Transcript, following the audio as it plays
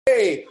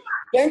Hey,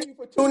 thank you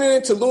for tuning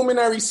in to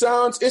Luminary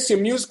Sounds. It's your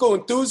musical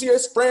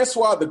enthusiast,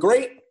 Francois the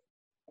Great.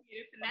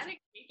 You're fanatic,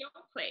 they don't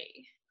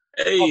play.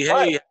 All Hey,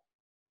 right. hey,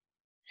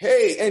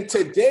 Hey, and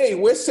today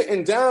we're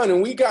sitting down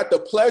and we got the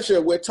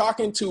pleasure. We're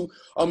talking to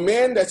a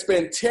man that's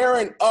been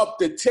tearing up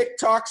the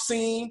TikTok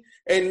scene,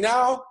 and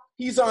now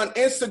he's on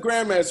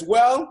Instagram as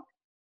well.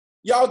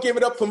 Y'all give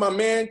it up for my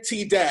man,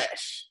 T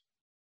Dash.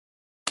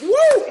 Woo!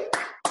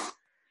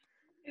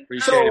 appreciate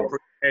it, So,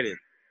 appreciate it.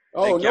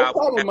 oh, Thank no y'all.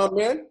 problem, my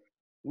man.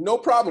 No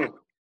problem.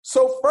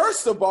 So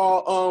first of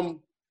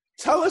all,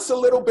 tell us a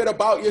little bit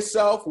about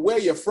yourself, where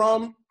you're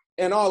from,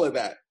 and all of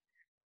that.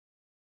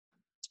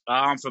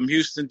 I'm from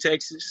Houston,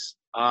 Texas.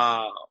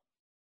 I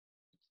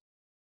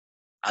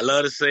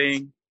love to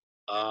sing.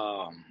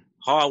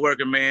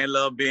 Hard-working man,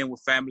 love being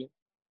with family.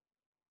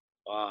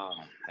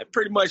 That's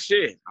pretty much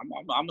it.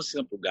 I'm a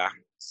simple guy.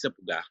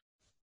 Simple guy.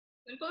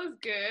 Simple is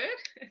good.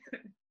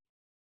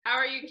 How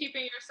are you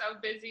keeping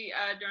yourself busy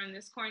during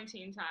this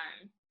quarantine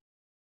time?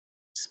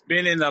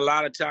 Spending a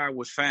lot of time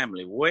with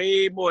family.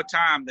 Way more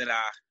time than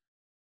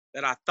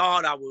I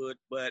thought I would,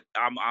 but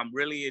I'm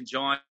really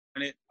enjoying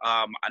it.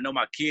 I know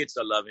my kids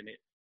are loving it.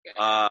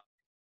 Good.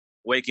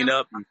 Waking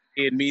up and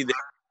seeing me there.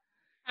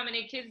 How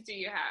many kids do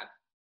you have?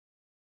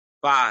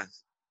 5.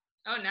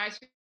 Oh, nice.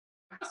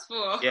 That's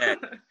full. Yeah.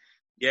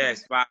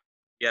 Yes, 5.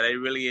 Yeah, they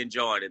really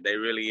enjoyed it. They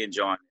really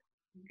enjoyed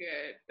it.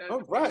 Good. That's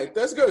All right,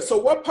 that's good. So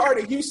what part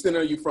of Houston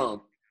are you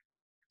from?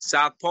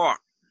 South Park.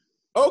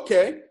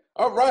 Okay,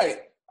 all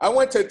right. I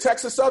went to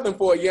Texas Southern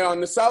for a year on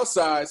the south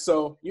side,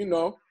 so,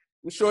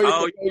 I'm sure you're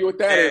familiar with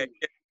that yeah, area.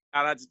 yeah.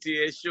 Shout out to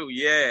TSU.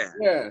 Yeah.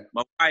 Yeah.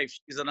 My wife,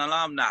 she's an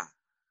alumni.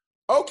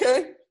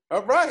 Okay,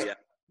 all right. Yeah.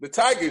 The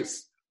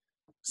Tigers.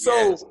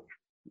 So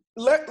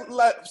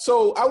Yes.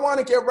 so I want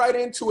to get right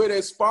into it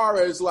as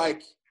far as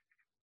like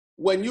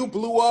when you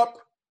blew up,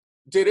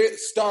 did it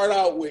start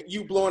out with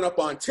you blowing up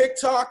on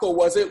TikTok, or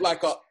was it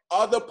like a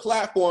other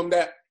platform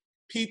that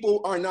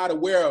people are not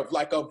aware of,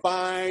 like a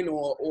Vine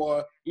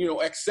or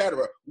et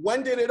cetera?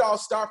 When did it all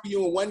start for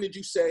you, and when did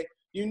you say,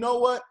 you know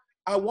what,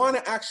 I want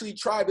to actually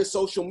try the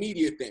social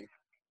media thing?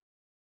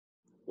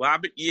 Well,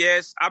 I've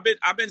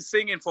been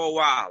singing for a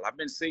while.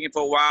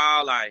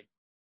 I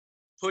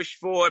pushed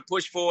forward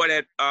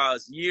at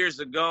years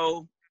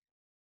ago.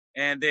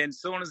 And then as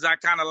soon as I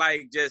kind of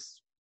like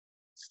just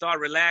start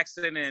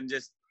relaxing and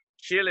just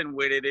chilling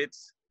with it,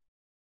 it's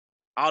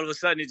all of a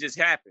sudden it just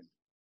happened.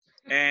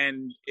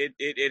 And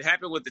it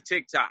happened with the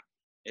TikTok.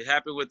 It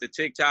happened with the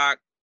TikTok,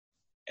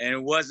 and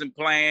it wasn't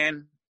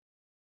planned.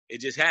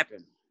 It just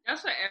happened.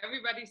 That's what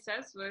everybody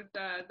says with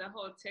the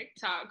whole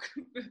TikTok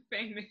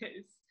being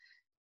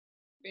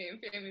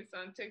famous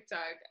on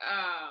TikTok.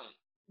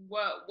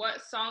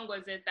 What song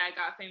was it that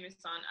got famous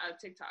on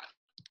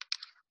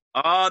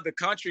TikTok? The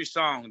country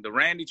song, the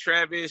Randy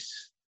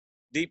Travis,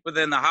 Deeper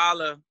Than the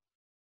Holler,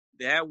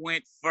 that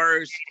went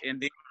first, and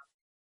then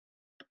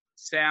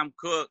Sam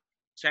Cooke,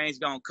 Change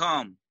Gonna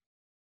Come,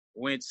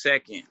 went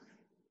second.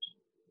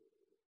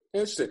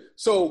 Interesting.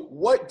 So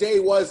what day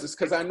was this?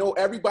 Because I know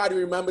everybody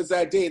remembers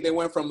that day. They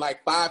went from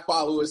like 5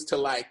 followers to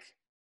like,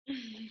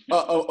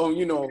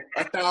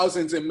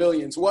 thousands and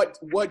millions.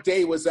 What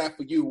day was that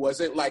for you?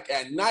 Was it like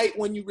at night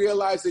when you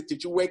realized it?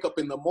 Did you wake up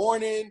in the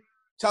morning?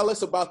 Tell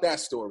us about that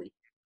story.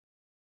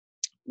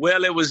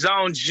 Well, it was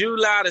on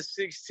July the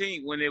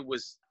 16th when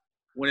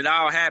it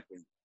all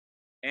happened.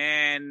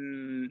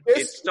 And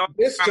it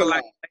started kind of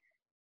like,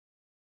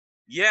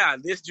 yeah,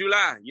 this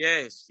July.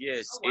 Yes. Oh,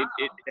 wow.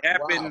 It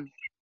happened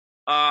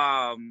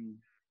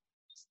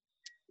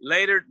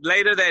later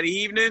that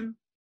evening,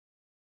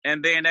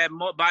 and then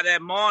by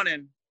that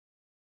morning,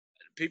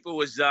 people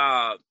was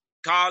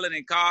calling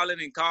and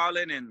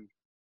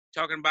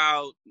talking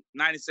about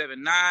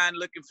 97.9,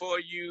 looking for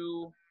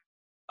you.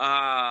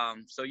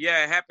 So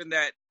yeah, it happened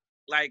that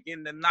like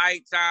in the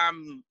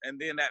nighttime, and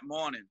then that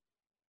morning.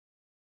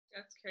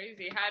 That's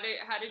crazy. How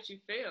did you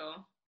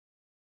feel?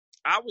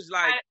 I was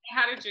like,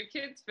 how did your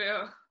kids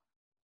feel?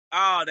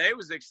 Oh, they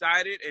was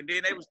excited, and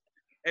then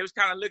they was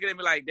kind of looking at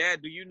me like,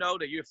 Dad, do you know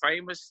that you're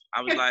famous?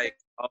 I was like,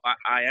 oh,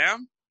 I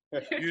am,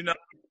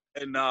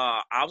 and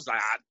I was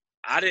like,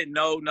 I didn't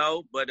know,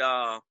 no, but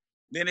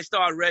then it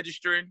started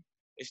registering.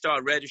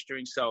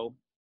 So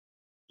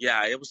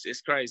yeah,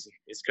 it's crazy.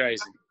 It's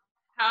crazy.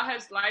 How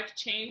has life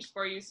changed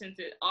for you since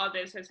all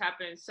this has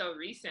happened so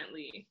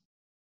recently?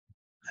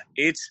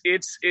 It's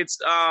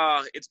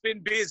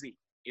been busy.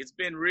 It's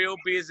been real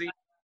busy.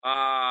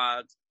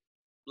 A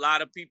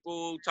lot of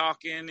people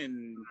talking,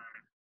 and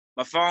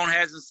my phone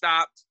hasn't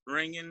stopped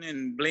ringing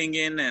and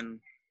blinging, and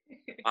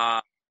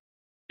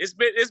it's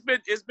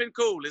been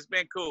cool. It's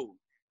been cool.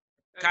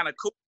 Kind of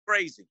cool,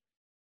 crazy.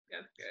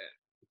 That's good.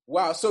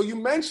 Wow. So you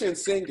mentioned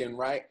singing,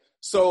 right?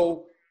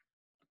 So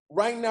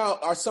right now,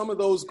 are some of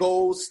those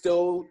goals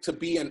still to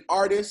be an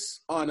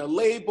artist on a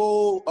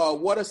label?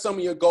 What are some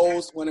of your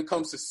goals when it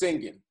comes to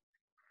singing?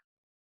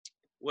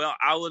 Well,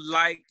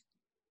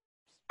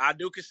 I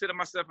do consider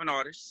myself an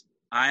artist.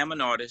 I am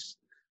an artist.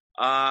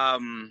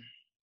 I'm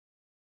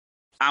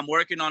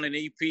working on an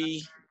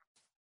EP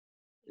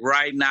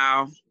right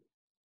now.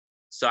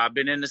 So I've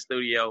been in the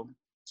studio.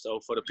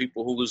 So for the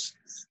people who's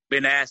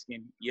been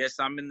asking, yes,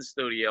 I'm in the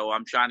studio.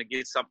 I'm trying to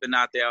get something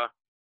out there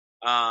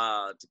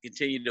to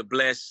continue to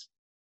bless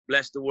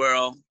the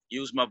world,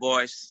 use my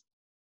voice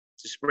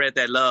to spread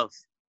that love.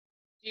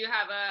 Do you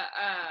have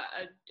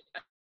a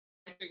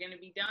you're going to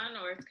be done,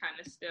 or it's kind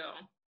of still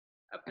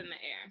up in the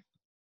air?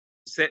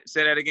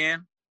 Say that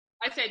again?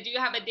 I said, do you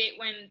have a date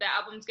when the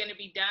album's going to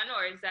be done,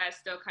 or is that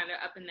still kind of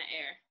up in the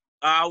air?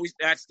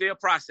 That's still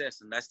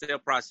processing.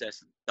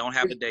 Don't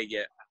have a date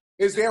yet.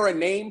 Is there a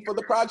name for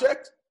the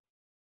project?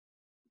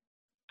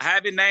 I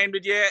haven't named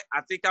it yet.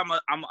 I think I'm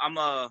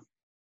a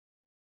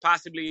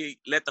possibly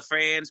let the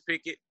fans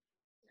pick it.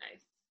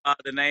 Nice.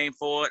 The name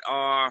for it,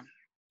 or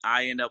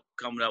I end up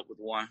coming up with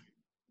one.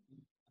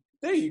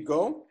 There you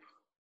go.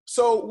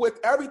 So with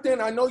everything,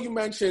 I know you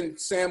mentioned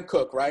Sam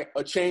Cooke, right?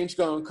 A change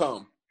gonna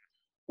come.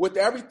 With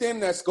everything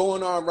that's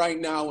going on right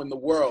now in the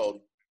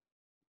world,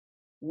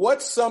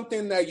 what's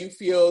something that you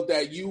feel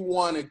that you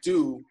want to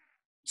do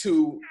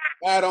to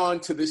add on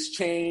to this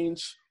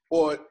change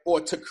or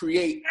to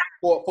create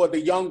for the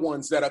young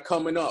ones that are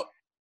coming up?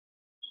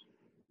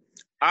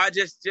 I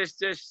just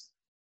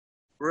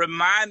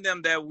remind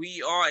them that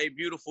we are a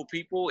beautiful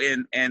people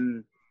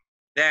and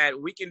that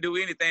we can do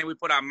anything we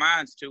put our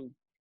minds to.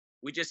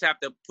 We just have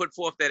to put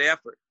forth that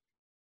effort.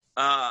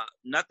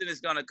 Nothing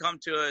is going to come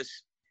to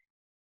us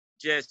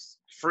just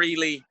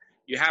freely.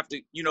 You have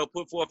to,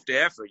 put forth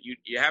the effort.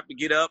 You have to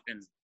get up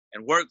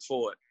and work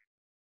for it,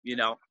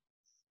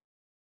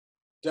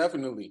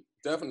 Definitely.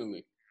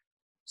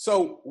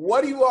 So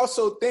what do you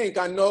also think?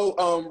 I know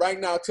right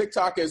now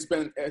TikTok has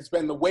been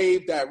the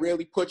wave that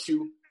really puts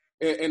you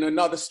in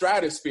another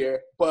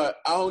stratosphere, but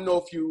I don't know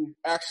if you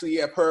actually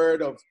have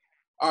heard of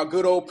our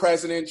good old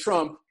President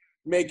Trump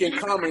making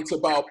comments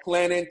about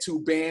planning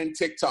to ban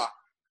TikTok.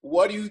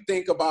 What do you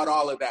think about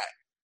all of that?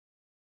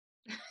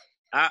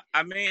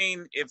 I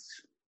mean,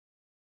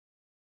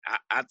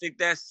 I think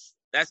that's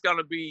going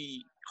to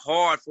be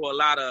hard for a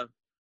lot of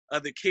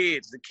other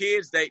kids. The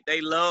kids,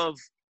 they love,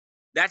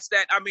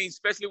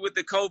 especially with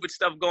the COVID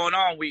stuff going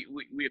on,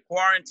 we're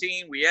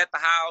quarantined, we're at the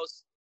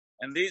house,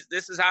 and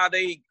this is how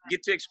they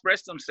get to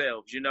express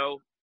themselves,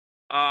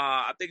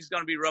 I think it's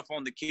going to be rough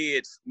on the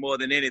kids more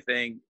than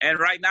anything. And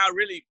right now,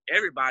 really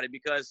everybody,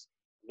 because,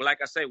 like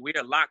I say, we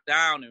are locked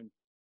down and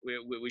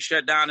we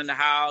shut down in the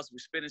house. We're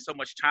spending so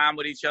much time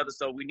with each other.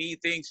 So we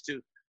need things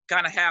to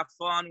kind of have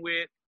fun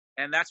with.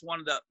 And that's one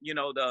of the,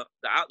 the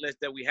outlets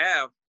that we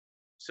have.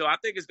 So I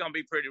think it's going to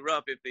be pretty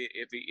rough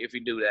if we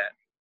do that.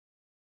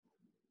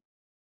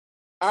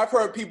 I've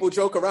heard people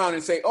joke around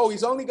and say, oh,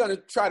 he's only going to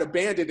try to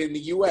ban it in the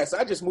U.S.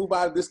 I just move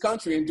out of this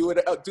country and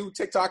do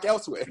TikTok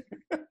elsewhere.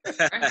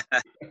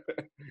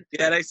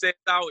 Yeah, they say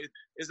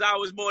it's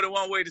always more than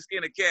one way to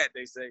skin a cat,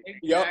 they say.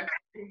 Yep.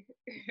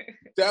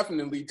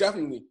 Definitely.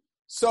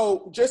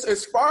 So just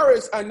as far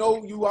as I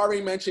know, you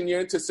already mentioned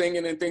you're into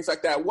singing and things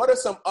like that. What are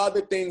some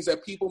other things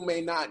that people may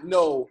not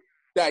know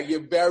that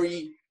you're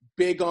very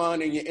big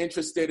on and you're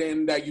interested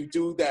in that you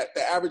do that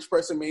the average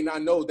person may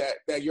not know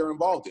that you're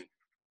involved in?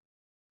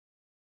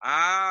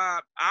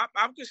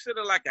 I'm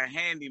considered like a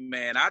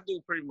handyman. I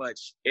do pretty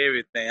much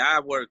everything.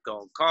 I work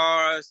on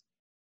cars.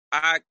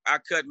 I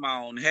cut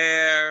my own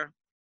hair.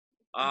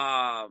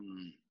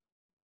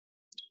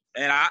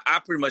 And I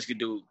pretty much can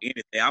do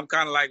anything. I'm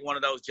kind of like one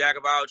of those jack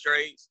of all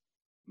trades,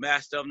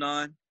 master of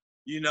none.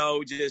 I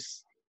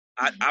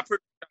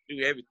pretty much do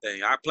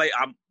everything.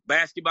 I'm a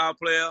basketball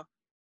player.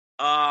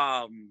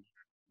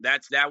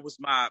 That was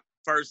my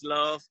first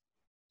love.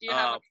 Do you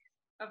have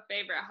a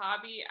favorite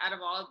hobby out of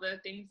all the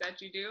things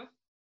that you do?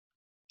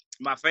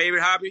 My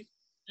favorite hobby?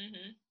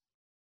 Mm-hmm.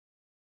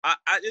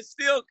 I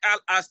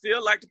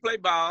still like to play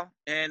ball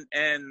and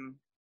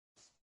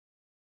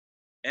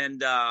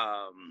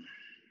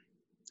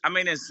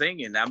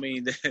singing.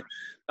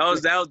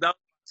 Those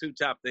two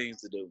top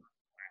things to do.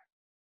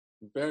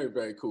 Very,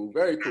 very cool.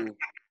 Very cool.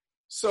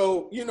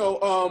 So,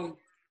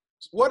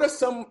 what are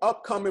some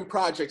upcoming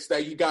projects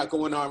that you got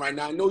going on right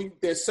now? I know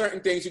there's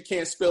certain things you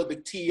can't spill the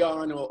tea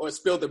on or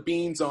spill the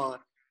beans on,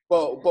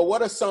 but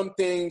what are some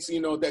things,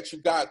 that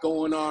you got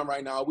going on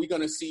right now? Are we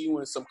going to see you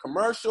in some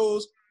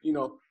commercials?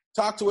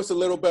 Talk to us a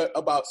little bit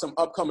about some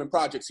upcoming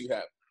projects you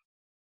have.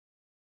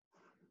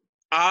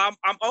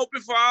 I'm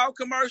open for all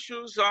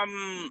commercials.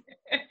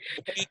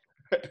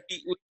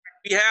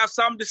 We have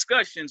some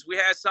discussions. We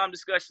had some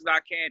discussions.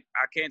 I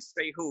can't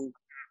say who.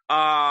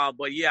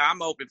 But yeah,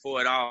 I'm open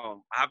for it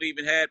all. I've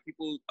even had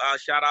people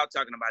shout out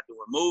talking about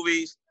doing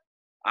movies.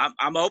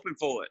 I'm open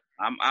for it.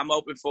 I'm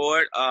open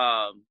for it.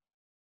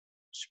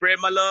 Spread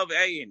my love,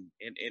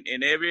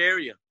 in every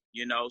area,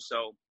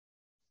 So,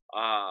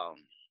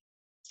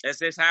 let's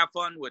just have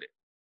fun with it.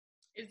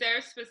 Is there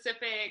a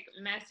specific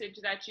message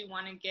that you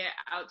want to get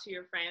out to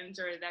your friends,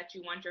 or that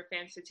you want your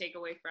fans to take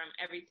away from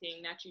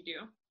everything that you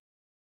do?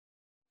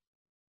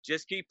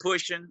 Just keep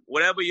pushing.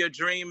 Whatever your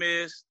dream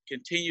is,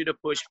 continue to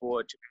push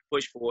for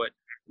it,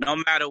 no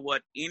matter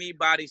what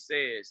anybody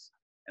says.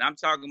 And I'm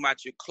talking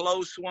about your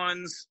close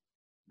ones,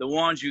 the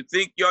ones you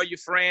think are your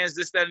friends,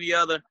 this, that, and the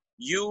other.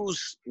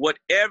 Use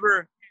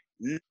whatever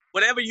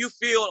Whatever you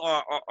feel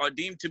or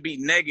deem to be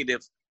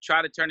negative,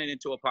 try to turn it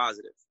into a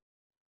positive.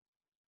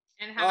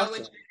 And how would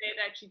you say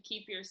that you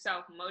keep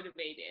yourself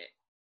motivated?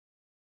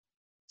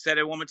 Say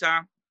that one more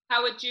time.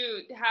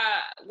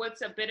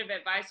 What's a bit of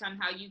advice on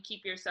how you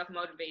keep yourself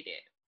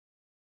motivated?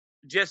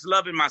 Just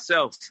loving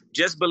myself,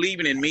 just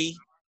believing in me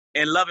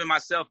and loving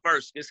myself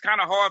first. It's kind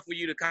of hard for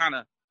you to kind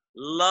of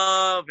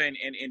love and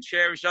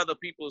cherish other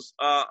people's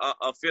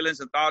feelings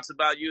and thoughts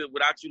about you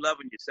without you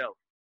loving yourself.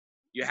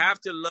 You have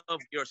to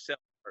love yourself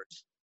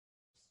first.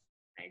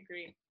 I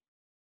agree.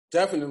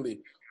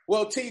 Definitely.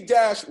 Well,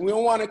 T-Dash, we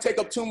don't want to take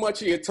up too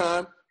much of your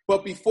time,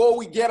 but before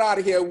we get out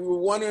of here, we were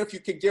wondering if you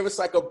could give us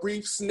like a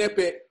brief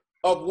snippet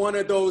of one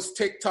of those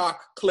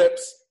TikTok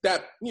clips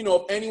that, you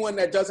know, if anyone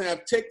that doesn't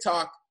have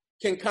TikTok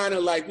can kind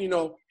of like, you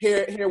know,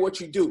 hear what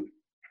you do.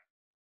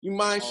 You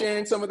mind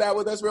sharing some of that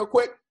with us real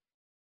quick?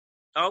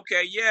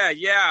 Okay,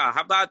 yeah.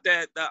 How about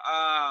that?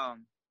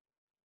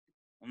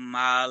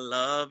 My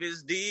love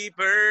is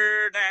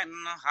deeper than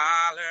the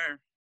holler,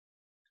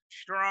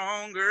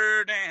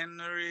 stronger than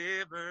the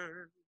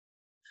river,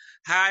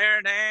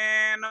 higher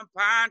than the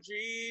pine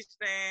tree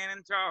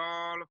standing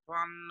tall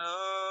upon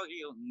the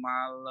hill.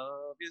 My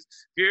love is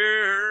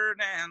purer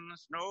than the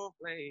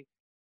snowflake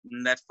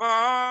that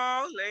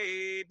fall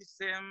late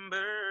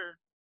December.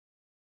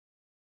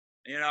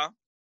 You know?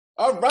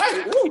 All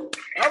right. Woo.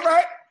 All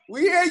right.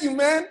 We hear you,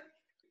 man.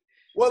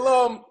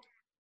 Well,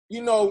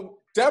 you know,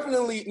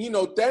 definitely, you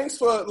know, thanks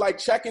for like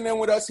checking in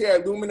with us here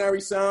at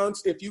Luminary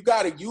Sounds. If you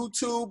got a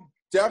YouTube,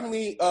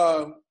 definitely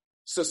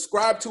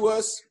subscribe to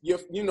us, your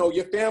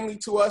family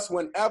to us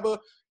whenever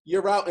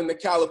you're out in the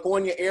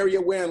California area.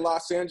 We're in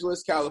Los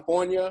Angeles,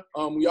 California.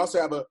 We also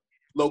have a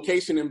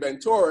location in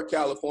Ventura,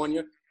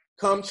 California.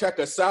 Come check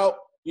us out.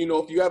 You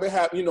know, if you ever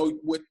have, you know,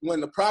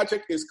 when the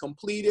project is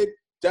completed,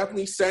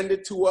 definitely send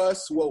it to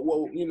us.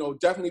 We'll you know,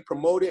 definitely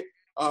promote it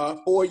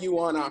for you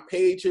on our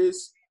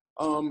pages.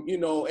 You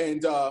know,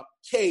 and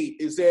Kate,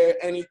 is there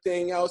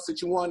anything else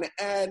that you want to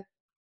add?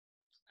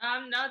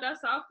 No, that's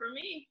all for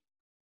me.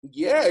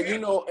 Yeah, you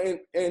know, and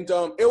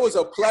it was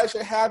a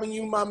pleasure having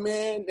you, my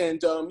man.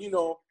 And you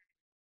know,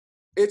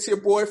 it's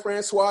your boy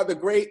Francois the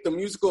Great, the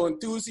musical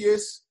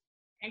enthusiast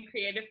and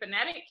creative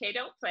fanatic, K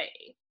Don't Play.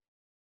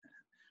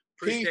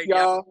 Peace,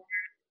 y'all.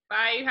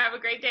 Bye. Have a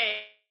great day.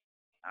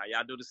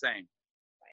 Y'all do the same.